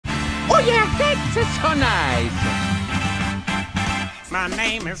That's so nice. My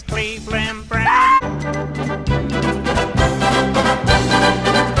name is Cleveland Brown.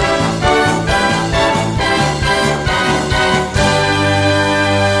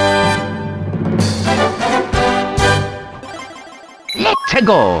 Let's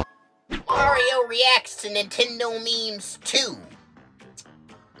go. Mario reacts to Nintendo memes 2.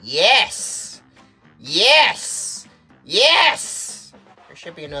 Yes. Yes. Yes. There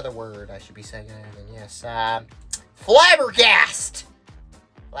should be another word I should be saying. Yes. Flabbergast.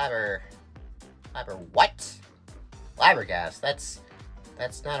 What? Flabbergast. That's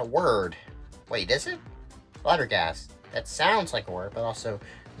not a word. Wait, is it? Flabbergast. That sounds like a word, but also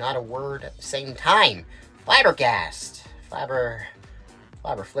not a word at the same time. Flabbergast.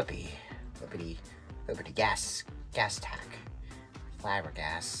 Flippity gas tack.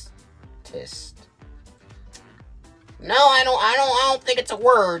 Flabbergast. No, I don't think it's a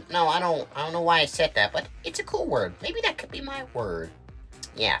word. No, I don't know why I said that, but it's a cool word. Maybe that could be my word.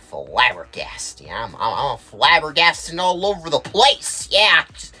 Yeah, flabbergast. Yeah, I'm flabbergasting all over the place. Yeah,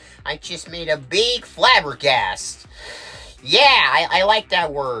 I just made a big flabbergast. Yeah, I like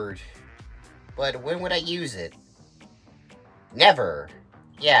that word. But when would I use it? Never.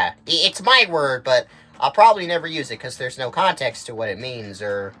 Yeah, it's my word, but I'll probably never use it because there's no context to what it means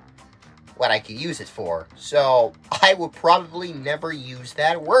or what I could use it for. So I would probably never use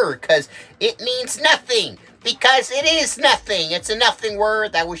that word because it means nothing. Because it is nothing. It's a nothing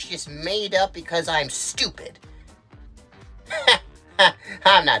word that was just made up because I'm stupid.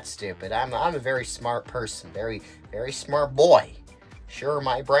 I'm not stupid. I'm a very smart person. Very, very smart boy. Sure,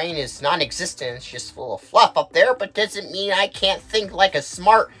 my brain is non-existent. It's just full of fluff up there, but doesn't mean I can't think like a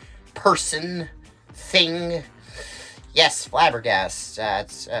smart person thing. Yes, flabbergast.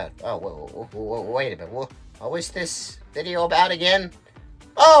 Wait a minute. What was this video about again?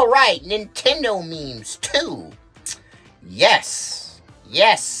 Oh, right. Nintendo memes 2. Yes.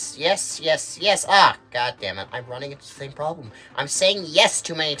 Ah, god damn it. I'm running into the same problem. I'm saying yes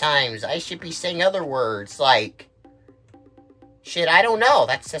too many times. I should be saying other words like... Shit, I don't know.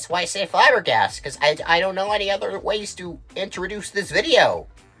 That's why I say flabbergast, because I don't know any other ways to introduce this video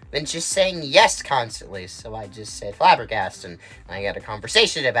than just saying yes constantly. So I just said flabbergast, and I had a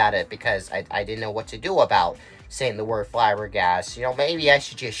conversation about it because I didn't know what to do about saying the word flabbergast. You know, maybe I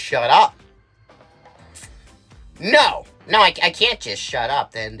should just shut up. No, I can't just shut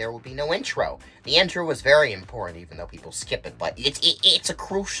up. Then there will be no intro. The intro was very important, even though people skip it, but it's a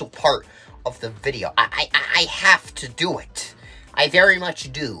crucial part of the video. I have to do it. I very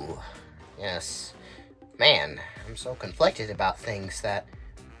much do. Yes. Man, I'm so conflicted about things that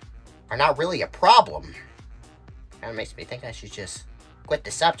are not really a problem. Kind of makes me think I should just quit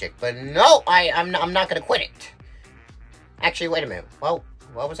the subject. But no, I'm not going to quit it. Actually, wait a minute. Well,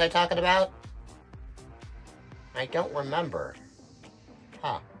 what was I talking about? I don't remember.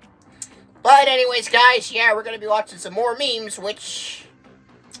 Huh. But anyways, guys, yeah, we're going to be watching some more memes, which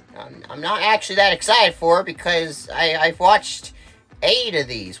I'm not actually that excited for because I've watched 8 of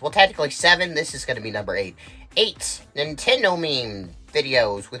these. Well, technically 7. This is going to be number 8. 8 Nintendo meme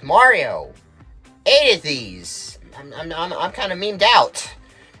videos with Mario. 8 of these. I'm kind of memed out.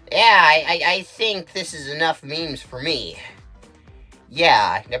 Yeah, I think this is enough memes for me.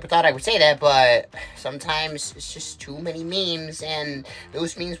 Yeah, I never thought I would say that, but sometimes it's just too many memes, and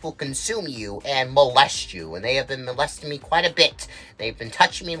those memes will consume you and molest you, and they have been molesting me quite a bit. They've been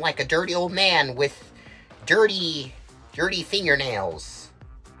touching me like a dirty old man with dirty fingernails.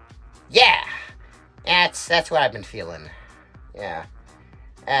 Yeah, that's what I've been feeling. Yeah,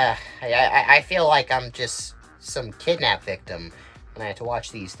 I feel like I'm just some kidnap victim when I had to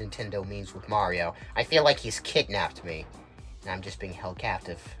watch these Nintendo memes with Mario. I feel like he's kidnapped me. And I'm just being held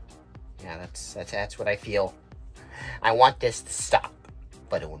captive. Yeah, that's what I feel. I want this to stop,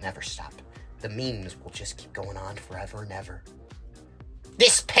 but it will never stop. The memes will just keep going on forever and ever.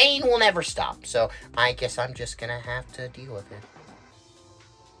 This pain will never stop, so I guess I'm just gonna have to deal with it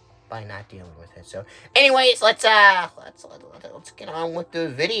by not dealing with it. So, anyways, let's get on with the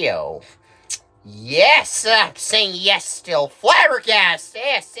video. Yes, I'm saying yes still. Flabbergast!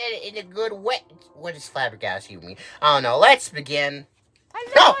 Yeah, said it in a good way. What does flabbergast even mean? I don't know. Let's begin.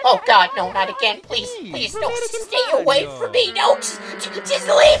 No! Oh, God, no, not again. Please, don't stay away from me. No, just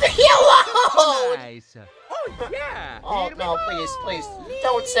leave me alone! Nice. Oh, yeah. Oh, no, please,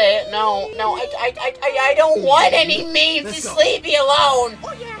 don't say it. No, I don't want any memes. Just leave me alone.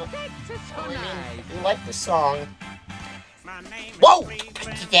 Oh, yeah, that's so nice. You like the song. Whoa!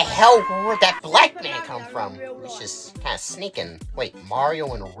 What the hell? Where'd that black man come from? He's just kind of sneaking. Wait,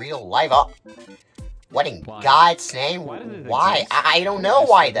 Mario in real life? Oh, What in God's name? Why? I don't know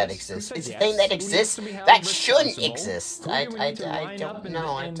why that exists. It's a thing that exists that shouldn't exist. I don't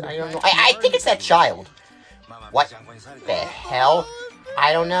know. I don't know. I think it's that child. What the hell?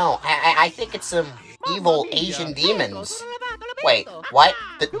 I don't know. I think it's some evil Asian demons. Wait, what?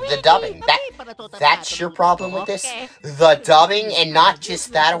 The dubbing. That's your problem with this? The dubbing and not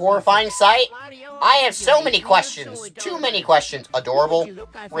just that horrifying sight? I have so many questions. Too many questions. Adorable?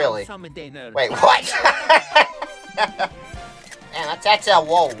 Really? Wait, what? Man, that's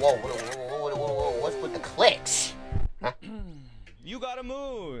whoa. What's with the clicks? Huh? You gotta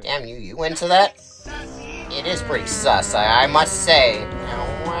move. Damn, you into that? It is pretty sus, I must say.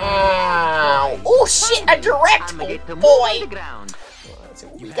 Wow. Oh shit, a direct boy.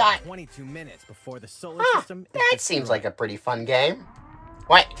 We got 22 minutes before the solar system. That seems like a pretty fun game.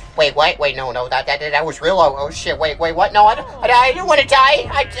 Wait, no, that was real. Oh shit, wait, what? No, I don't want to die.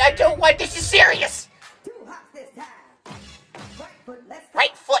 I don't want. This is serious.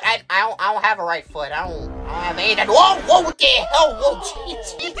 Right foot. I don't have a right foot. I don't have aid. Whoa, what the hell? Whoa,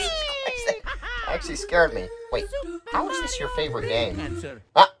 Jesus Christ. That actually scared me. Wait, how is this your favorite game?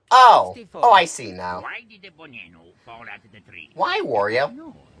 Oh, I see now. Why did the bonino fall out of the tree? Why, Wario?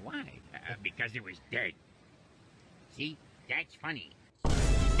 No, why? Because it was dead. See, that's funny.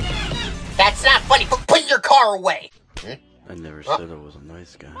 That's not funny. Put your car away. I never said I was a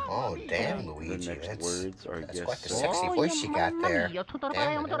nice guy. Oh, damn, Luigi. The next words are That's yes, quite the sir. sexy voice you got there. Damn,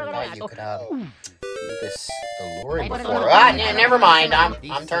 I never thought you could do this alluring before. Never mind.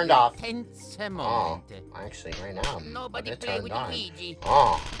 I'm turned off. Oh, actually, right now I'm a bit turned on.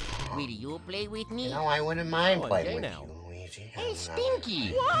 Oh. Will you play with me? No, I wouldn't mind playing with you, Luigi. Hey,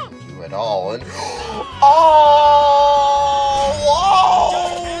 Stinky! You at all. And... Oh!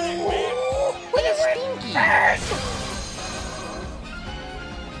 Whoa! What is Stinky?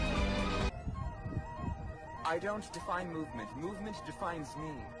 I don't define movement. Movement defines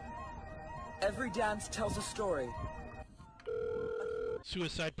me. Every dance tells a story.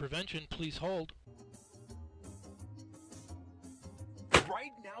 Suicide prevention, please hold.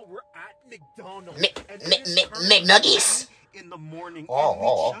 Right now we're at McDonald's. McNuggies? In the morning.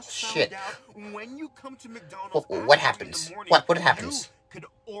 Oh, shit. When you come to McDonald's, what happens? What happens? Could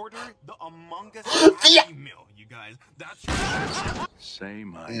order the Among Us Happy Meal, you guys. That's your... Say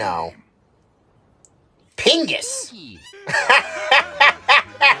my No. name. Pingus! Stinky!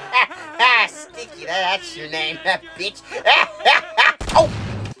 Sticky, that's your name, that bitch. Oh!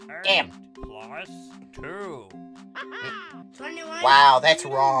 Damn. +2. Wow, that's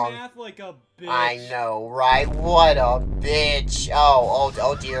wrong. Math like a bitch. I know, right? What a bitch. Oh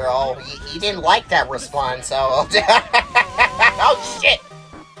dear. Oh, he didn't like that response. Oh, oh shit.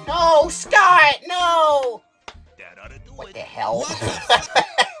 No, Scott, no. What the hell?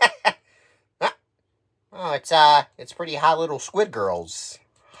 Oh, it's pretty hot little squid girls.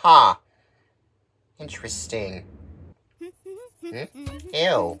 Huh. Interesting.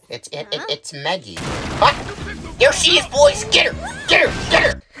 Ew, it's Meggie. Ah, there she is, boys! Get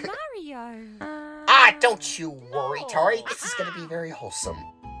her! Mario. Don't you worry, Tari. This is gonna be very wholesome.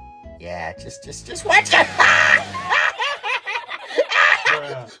 Yeah, just watch it.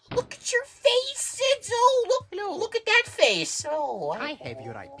 Look at your face, Sidzo. Look at that face. Oh, I have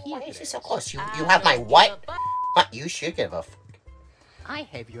your IP why is address. it so close? You have my what? You should give a f. I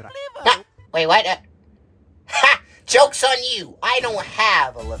have your IP. Wait, what? Ha! Joke's on you. I don't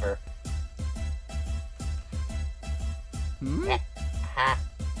have a liver.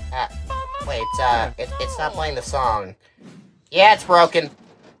 Wait, it's not playing the song. Yeah, it's broken.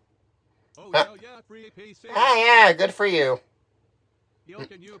 Yeah, good for you.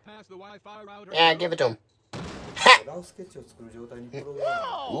 Yeah, give it to him.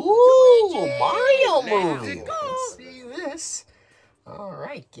 Ooh, Mario movie. Let's see this.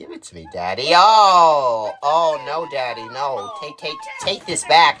 Alright, give it to me, Daddy. Oh, no, Daddy, no. Take this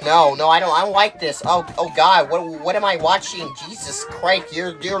back. No, I don't like this. Oh God, what am I watching? Jesus Christ,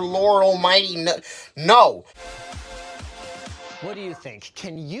 dear Lord Almighty, no. What do you think?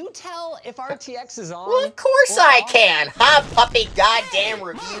 Can you tell if RTX is on? Well, of course I can. Huh, puppy goddamn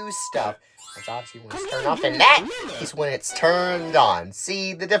review stuff. That's obviously when it's turned off, and that is when it's turned on.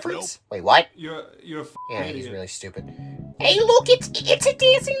 See the difference? Wait, what? You're Yeah, he's really stupid. Hey, look, it's a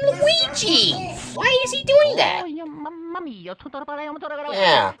dancing Luigi! Why is he doing that?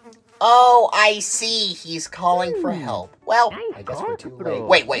 Yeah. Oh, I see. He's calling for help. Well, I guess we're too late.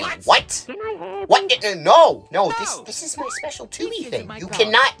 Wait, what? What? No, this is my special Toomy thing. You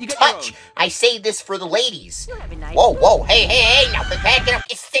cannot touch. I say this for the ladies. Whoa, hey, now back it up.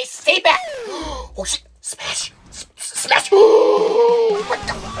 Stay back. Oh, shit. Smash. What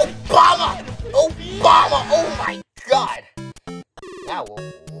the? Obama! Obama! Oh my god! Now,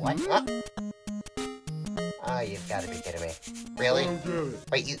 what? Huh? Oh, you've got to be kidding me. Really?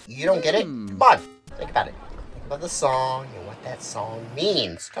 Wait, you don't get it? Come on, think about it. Think about the song and what that song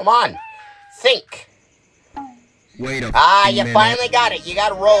means. Come on, think. Wait a you minute. finally got it. You got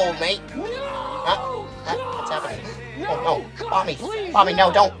to roll, mate. Huh? What's happening? Oh no, Mommy,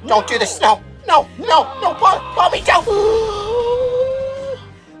 no, don't do this. No, Mommy, don't.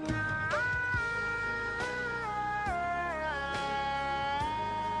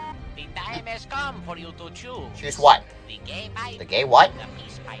 The time has come for you to choose. Choose what? The gay pipe. The gay what? The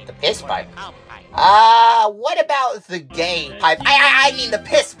peace pipe. The piss or pipe. the cum pipe. What about the gay pipe? I mean the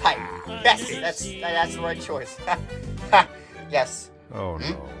piss pipe. Yes, that's the right choice. Yes. Oh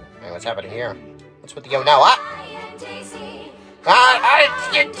no. Hey, what's happening here? What's with the yo now?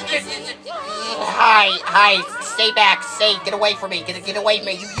 Hi, stay back, get away from me, get away from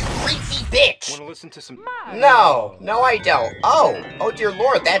me, you creepy bitch! Want to listen to some? No, I don't. Oh dear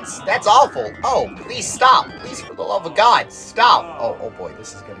Lord, that's awful. Oh, please stop, please for the love of God, stop. Oh boy,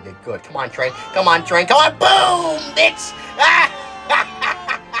 this is gonna get good. Come on, train, come on, boom, bitch!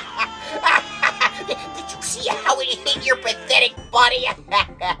 Did you see how it hit your pathetic body?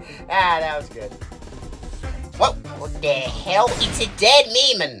 That was good. What the hell? It's a dead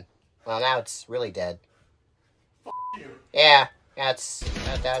meme. Well, now it's really dead. Yeah, that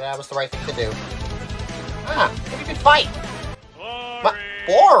was the right thing to do. Pretty good fight.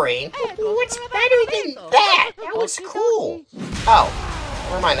 Boring? What's better than that? That was cool. Oh,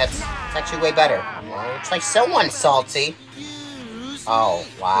 never mind. That's actually way better. Well, it's like someone's salty. Oh,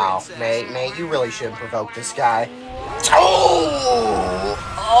 wow. May, you really shouldn't provoke this guy. Oh!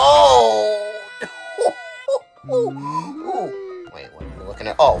 Wait, what are you looking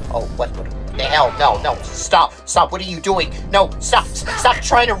at? Oh, what the hell? No, stop, what are you doing? No, stop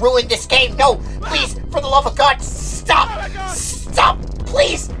trying to ruin this game. No, please, for the love of God, stop,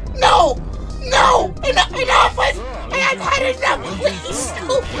 please, no, enough, I've had enough, please,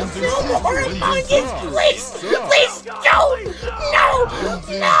 no more Among Us, please, no.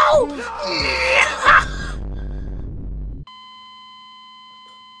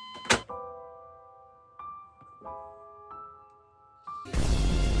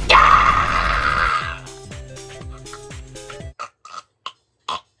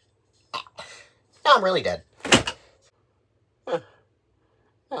 I'm really dead.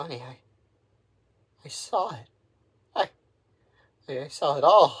 Honey, I saw it. I saw it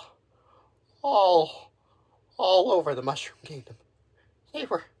all over the Mushroom Kingdom. They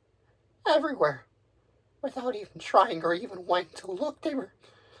were everywhere, without even trying or even wanting to look. They were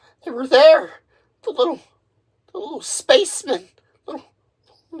there. The little spacemen,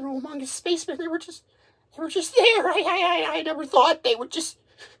 little Among Us spacemen. They were just there. I never thought they would just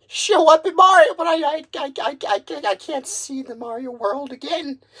show up in Mario, but I can't see the Mario world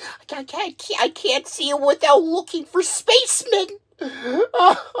again. I can't see it without looking for spacemen. You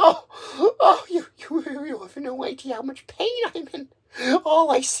have no idea how much pain I'm in. All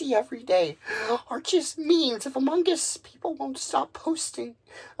I see every day are just memes of Among Us. People won't stop posting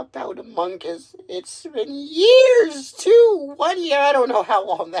about Among Us. It's been years, too. 1 year. I don't know how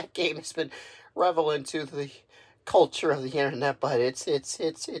long that game has been relevant to the culture of the internet, but it's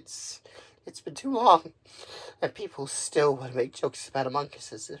been too long, and people still want to make jokes about Among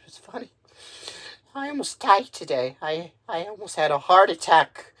Us as if it's funny. I almost died today. I almost had a heart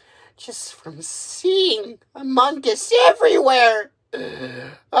attack just from seeing Among Us everywhere.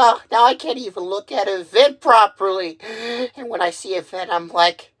 Now I can't even look at an event properly, and when I see an event, I'm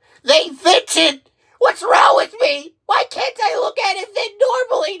like, they vented! What's wrong with me? Why can't I look at an event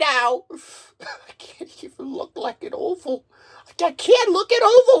normally now? I can't even look like an oval. I can't look at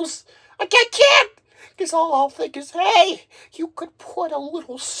ovals. I can't. Because all I'll think is, hey, you could put a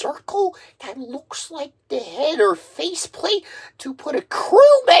little circle that looks like the head or faceplate to put a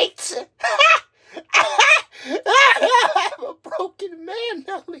crewmate. I'm a broken man,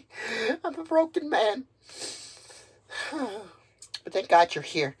 Nelly. I'm a broken man. But thank God you're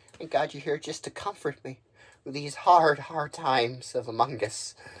here. Thank God you're here just to comfort me with these hard times of Among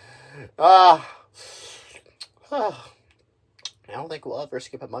Us. I don't think we'll ever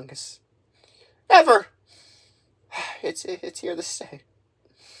skip Among Us. Ever! It's here to stay.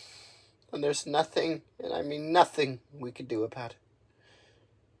 And there's nothing, and I mean nothing, we could do about it.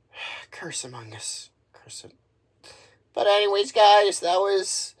 Curse Among Us. Curse it. But anyways, guys, that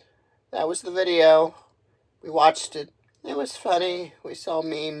was the video. We watched it. It was funny. We saw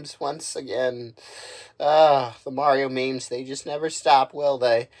memes once again. The Mario memes, they just never stop, will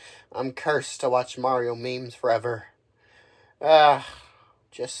they? I'm cursed to watch Mario memes forever.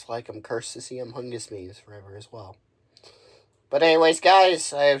 just like I'm cursed to see Among Us memes forever as well. But anyways,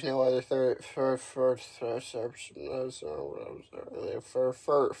 guys, I have no other further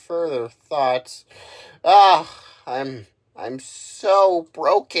thoughts. I'm so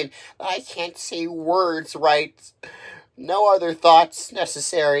broken. I can't say words right. No other thoughts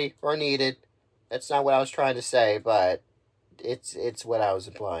necessary or needed. That's not what I was trying to say, but it's what I was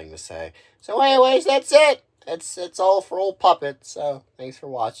implying to say. So anyways, that's it. It's all for old Puppet. So thanks for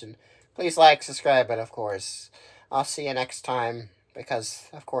watching. Please like, subscribe, and of course, I'll see you next time. Because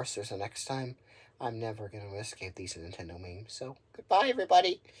of course there's a next time. I'm never gonna escape these Nintendo memes. So goodbye,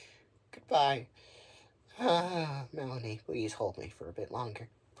 everybody. Goodbye. Melanie, please hold me for a bit longer.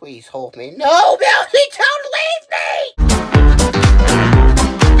 Please hold me. No, Melanie, don't!